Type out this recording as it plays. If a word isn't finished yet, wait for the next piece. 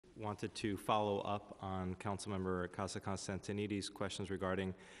wanted to follow up on Councilmember Casa-Constantinides' questions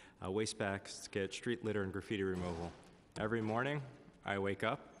regarding waste basket, street litter, and graffiti removal. Every morning, I wake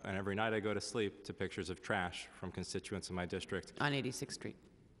up, and every night I go to sleep to pictures of trash from constituents in my district. On 86th Street.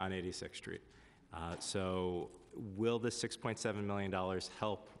 On 86th Street. So will this $6.7 million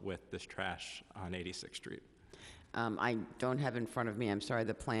help with this trash on 86th Street? I don't have in front of me, I'm sorry,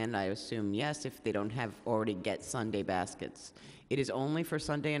 the plan. I assume yes, if they don't have already get Sunday baskets. It is only for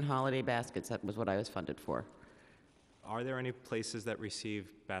Sunday and holiday baskets. That was what I was funded for. Are there any places that receive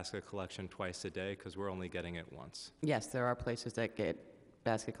basket collection twice a day? Because we're only getting it once. Yes, there are places that get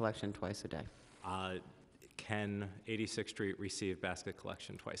basket collection twice a day. Can 86th Street receive basket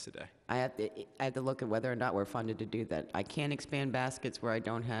collection twice a day? I have to look at whether or not we're funded to do that. I can't expand baskets where I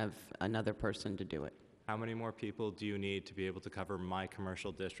don't have another person to do it. How many more people do you need to be able to cover my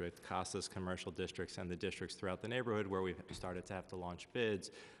commercial district, Casa's commercial districts, and the districts throughout the neighborhood where we've started to have to launch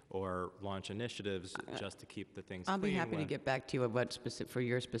bids or launch initiatives just to keep the things I'll clean? be happy to get back to you about for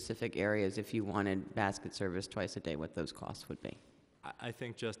your specific areas if you wanted basket service twice a day, what those costs would be. I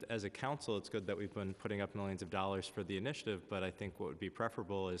think just as a council, it's good that we've been putting up millions of dollars for the initiative, but I think what would be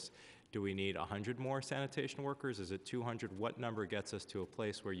preferable is, do we need 100 more sanitation workers? Is it 200? What number gets us to a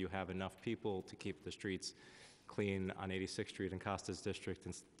place where you have enough people to keep the streets clean on 86th Street and Costa's district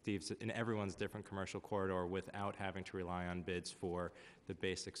and Steve's, in everyone's different commercial corridor without having to rely on bids for the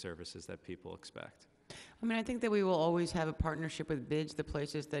basic services that people expect? I mean, I think that we will always have a partnership with bids, the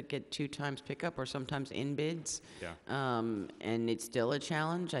places that get 2 times pickup or sometimes in bids. Yeah. And it's still a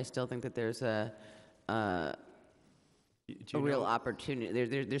challenge. I still think that there's a real opportunity.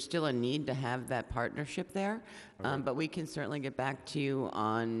 There's still a need to have that partnership there. But we can certainly get back to you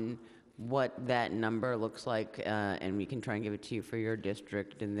on what that number looks like, and we can try and give it to you for your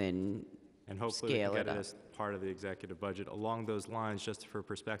district and then and hopefully scale we can get it it up. as part of the executive budget. Along those lines, just for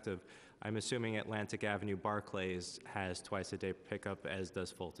perspective, I'm assuming Atlantic Avenue Barclays has twice a day pickup, as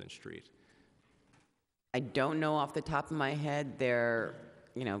does Fulton Street. I don't know off the top of my head. There,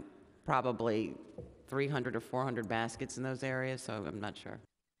 probably 300 or 400 baskets in those areas, so I'm not sure.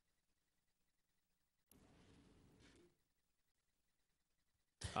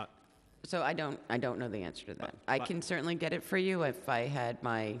 So I don't know the answer to that. I can certainly get it for you. If I had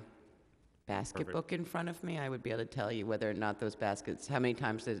my basket book in front of me, I would be able to tell you whether or not those baskets, how many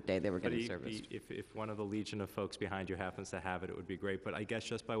times a day they were getting serviced. If one of the legion of folks behind you happens to have it, it would be great. But I guess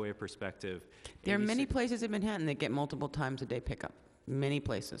just by way of perspective, there are many places in Manhattan that get multiple times a day pickup. Many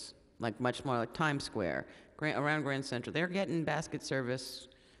places, like much more like Times Square, around Grand Central. They're getting basket service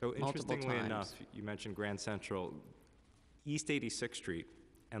multiple times. So interestingly enough, you mentioned Grand Central. East 86th Street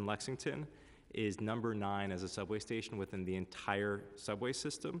and Lexington is number 9 as a subway station within the entire subway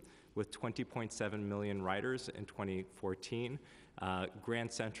system, with 20.7 million riders in 2014.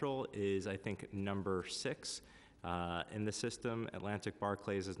 Grand Central is, I think, number 6 in the system. Atlantic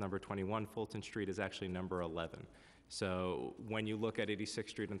Barclays is number 21. Fulton Street is actually number 11. So when you look at 86th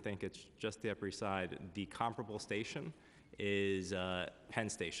Street and think it's just the Upper East Side, the comparable station is Penn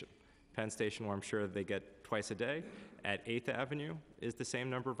Station. Penn Station, where I'm sure they get twice a day, at 8th Avenue is the same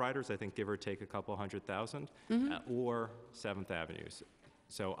number of riders, I think give or take a couple 100,000, or 7th Avenue.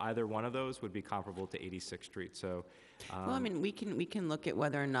 So either one of those would be comparable to 86th Street. So, well, I mean, we can look at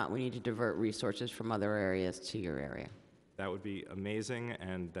whether or not we need to divert resources from other areas to your area. That would be amazing,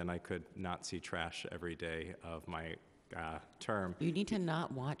 and then I could not see trash every day of my term. You need to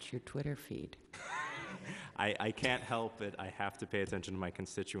not watch your Twitter feed. I can't help it. I have to pay attention to my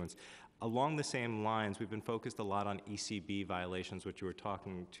constituents. Along the same lines, we've been focused a lot on ECB violations, which you were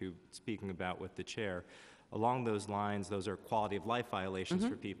speaking about with the chair. Along those lines, those are quality of life violations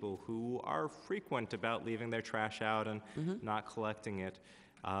for people who are frequent about leaving their trash out and not collecting it.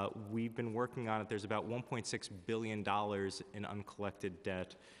 We've been working on it. There's about $1.6 billion in uncollected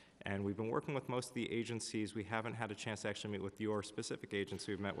debt. And we've been working with most of the agencies. We haven't had a chance to actually meet with your specific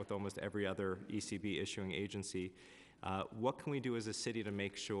agency. We've met with almost every other ECB issuing agency. What can we do as a city to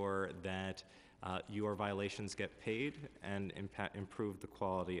make sure that your violations get paid and improve the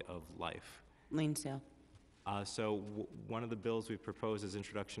quality of life? Lien sale. So one of the bills we've proposed is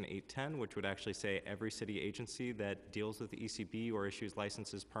Introduction 810, which would actually say every city agency that deals with the ECB or issues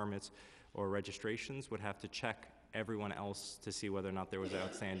licenses, permits, or registrations would have to check everyone else to see whether or not there was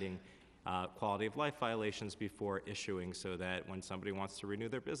outstanding quality of life violations before issuing, so that when somebody wants to renew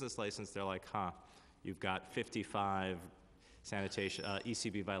their business license, they're like, you've got 55 sanitation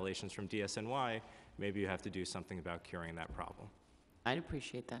ECB violations from DSNY, maybe you have to do something about curing that problem. I'd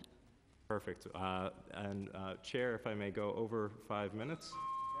appreciate that. Perfect. Chair, if I may go over 5 minutes.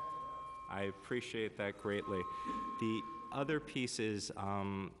 I appreciate that greatly. The other piece is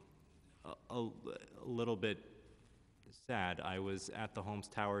a little bit sad. I was at the Homes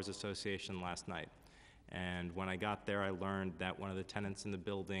Towers Association last night, and when I got there, I learned that one of the tenants in the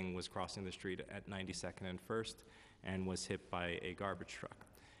building was crossing the street at 92nd and First and was hit by a garbage truck.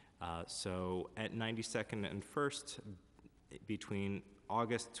 So at 92nd and First, between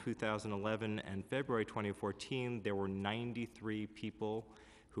August 2011 and February 2014, there were 93 people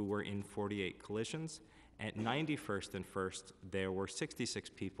who were in 48 collisions. At 91st and First, there were 66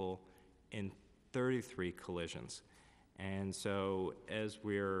 people in 33 collisions. And so as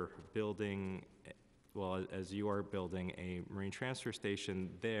we're building, well, as you are building a marine transfer station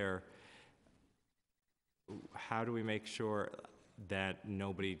there, how do we make sure that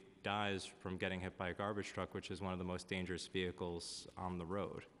nobody dies from getting hit by a garbage truck, which is one of the most dangerous vehicles on the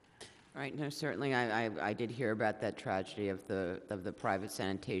road? Right, no, certainly I did hear about that tragedy of the private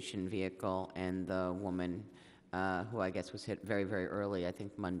sanitation vehicle and the woman who I guess was hit very, very early, I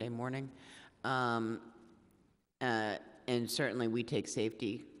think Monday morning. And certainly we take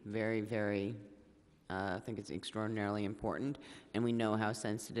safety very, very, I think it's extraordinarily important, and we know how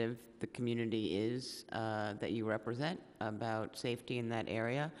sensitive the community is that you represent about safety in that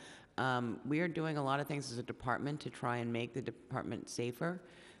area. We are doing a lot of things as a department to try and make the department safer.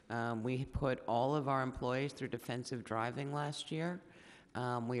 We put all of our employees through defensive driving last year.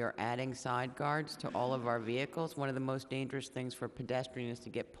 We are adding side guards to all of our vehicles. One of the most dangerous things for pedestrians is to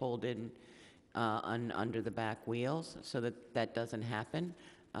get pulled in under the back wheels, so that doesn't happen.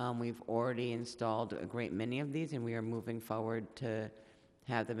 We've already installed a great many of these, and we are moving forward to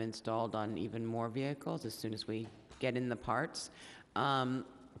have them installed on even more vehicles as soon as we get in the parts. And,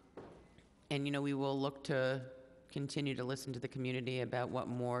 you know, we will look to continue to listen to the community about what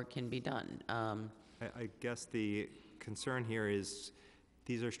more can be done. I guess the concern here is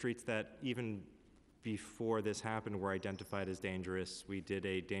these are streets that even before this happened were identified as dangerous. We did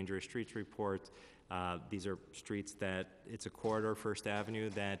a dangerous streets report. These are streets that, it's a corridor, First Avenue,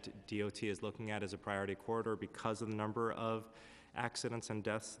 that DOT is looking at as a priority corridor because of the number of accidents and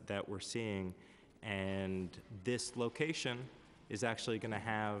deaths that we're seeing. And this location is actually going to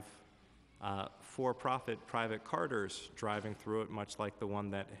have for-profit private carders driving through it, much like the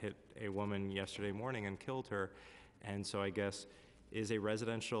one that hit a woman yesterday morning and killed her. And so I guess, is a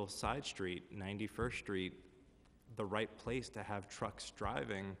residential side street, 91st Street, the right place to have trucks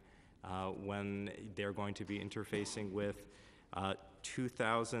driving when they're going to be interfacing with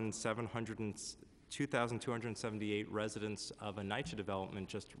 2,278 residents of a NYCHA development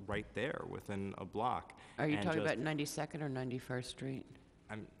just right there within a block? Are you talking about 92nd or 91st Street?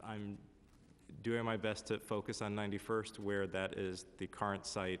 I'm doing my best to focus on 91st, where that is the current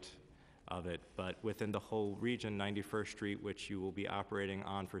site of it, but within the whole region, 91st Street, which you will be operating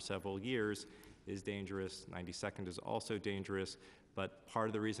on for several years, is dangerous. 92nd is also dangerous, but part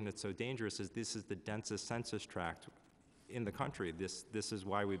of the reason it's so dangerous is this is the densest census tract in the country. This is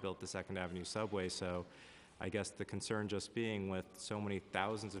why we built the 2nd Avenue subway. So I guess the concern just being with so many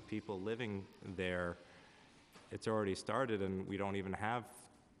thousands of people living there, it's already started, and we don't even have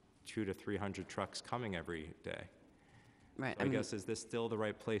 200 to 300 trucks coming every day. Right. So I guess, is this still the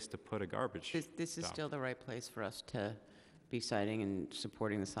right place to put a garbage This is dump? still the right place for us to be citing and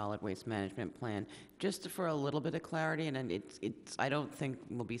supporting the solid waste management plan. Just for a little bit of clarity, and it's I don't think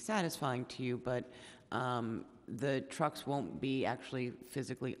will be satisfying to you, but the trucks won't be actually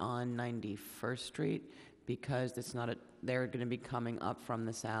physically on 91st Street because it's not they're going to be coming up from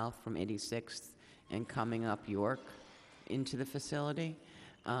the south, from 86th, and coming up York into the facility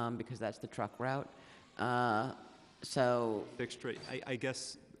because that's the truck route. So 6th Street, I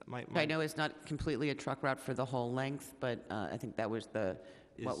guess I know it's not completely a truck route for the whole length, but I think that was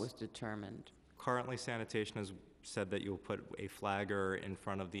what was determined. Currently, Sanitation has said that you'll put a flagger in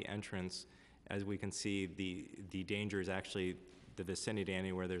front of the entrance. As we can see, the danger is actually the vicinity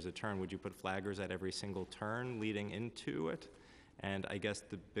anywhere there's a turn. Would you put flaggers at every single turn leading into it? And I guess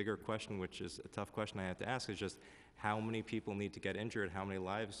the bigger question, which is a tough question I have to ask, is just how many people need to get injured, how many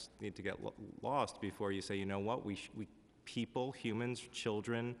lives need to get lost before you say, you know what, people, humans,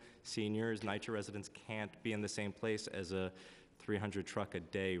 children, seniors, NYCHA residents can't be in the same place as a 300 truck a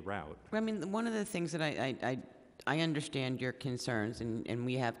day route. I mean, one of the things that I understand your concerns, and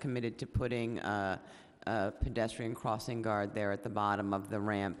we have committed to putting a pedestrian crossing guard there at the bottom of the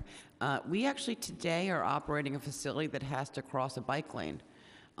ramp. We actually today are operating a facility that has to cross a bike lane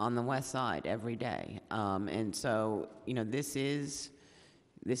on the west side every day. And so, you know, this is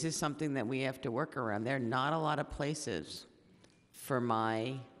something that we have to work around. There are not a lot of places for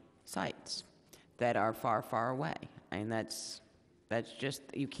my sites that are far, far away. And that's just,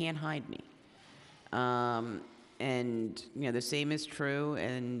 you can't hide me. And, you know, the same is true,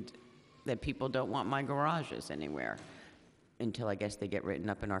 and that people don't want my garages anywhere until I guess they get written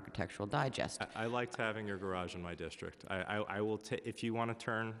up in Architectural Digest. I liked having your garage in my district. I will if you want to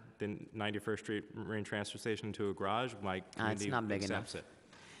turn the 91st Street Marine Transfer Station into a garage, my It's community not big accepts enough. it.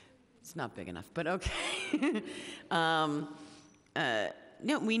 It's not big enough, but okay.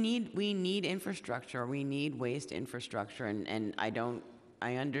 No, we need infrastructure. We need waste infrastructure, and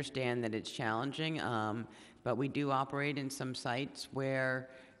I understand that it's challenging, but we do operate in some sites where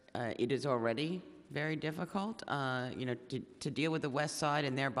it is already very difficult, to deal with the west side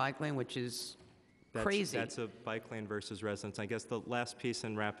and their bike lane, which is crazy. That's a bike lane versus residence. I guess the last piece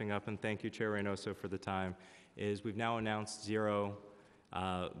in wrapping up, and thank you, Chair Reynoso, for the time, is we've now announced zero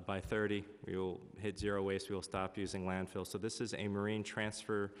by 30. We will hit zero waste. We will stop using landfill. So this is a marine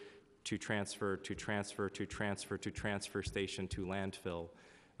transfer to transfer to transfer to transfer to transfer station to landfill.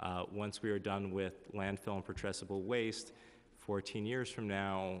 Once we are done with landfill and putrescible waste, 14 years from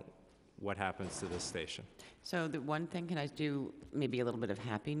now, what happens to this station? So the one thing, can I do maybe a little bit of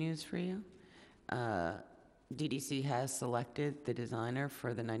happy news for you? DDC has selected the designer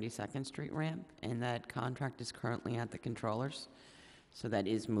for the 92nd Street ramp, and that contract is currently at the controllers. So that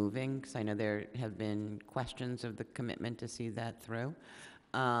is moving, because I know there have been questions of the commitment to see that through.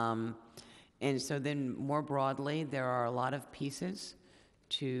 And so then more broadly, there are a lot of pieces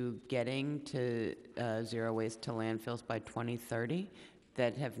to getting to zero waste to landfills by 2030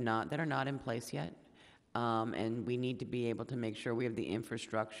 that are not in place yet. And we need to be able to make sure we have the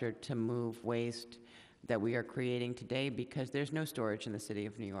infrastructure to move waste that we are creating today, because there's no storage in the city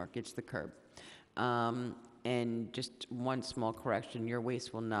of New York. It's the curb. And just one small correction, your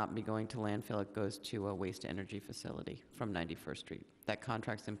waste will not be going to landfill. It goes to a waste-to-energy facility from 91st Street. That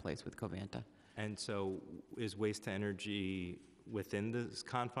contract's in place with Covanta. And so is waste-to-energy within the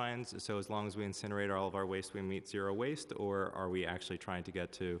confines? So as long as we incinerate all of our waste, we meet zero waste? Or are we actually trying to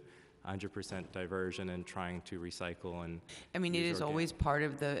get to 100% diversion and trying to recycle and I mean, it use is organic? always part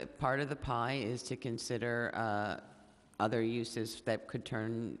of the pie is to consider other uses that could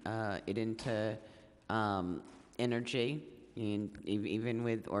turn it into energy. And even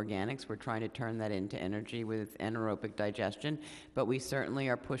with organics, we're trying to turn that into energy with anaerobic digestion. But we certainly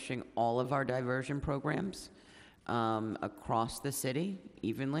are pushing all of our diversion programs across the city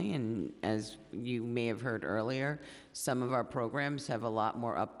evenly. And as you may have heard earlier, some of our programs have a lot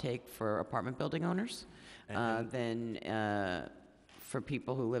more uptake for apartment building owners than for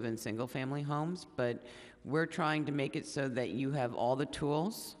people who live in single-family homes. But we're trying to make it so that you have all the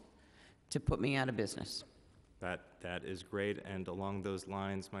tools to put me out of business. That is great, and along those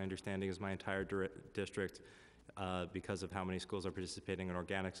lines, my understanding is my entire district, because of how many schools are participating in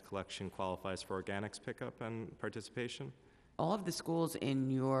organics collection, qualifies for organics pickup and participation, All of the schools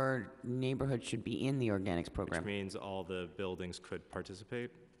in your neighborhood should be in the organics program. which means all the buildings could participate.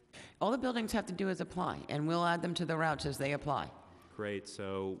 All the buildings have to do is apply, and we'll add them to the routes as they apply. Great,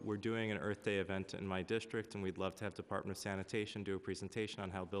 so we're doing an Earth Day event in my district, and we'd love to have Department of Sanitation do a presentation on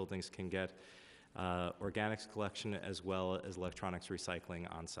how buildings can get organics collection as well as electronics recycling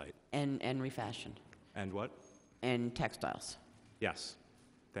on site. And refashion, And what? and textiles. Yes,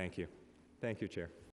 thank you. Thank you, Chair.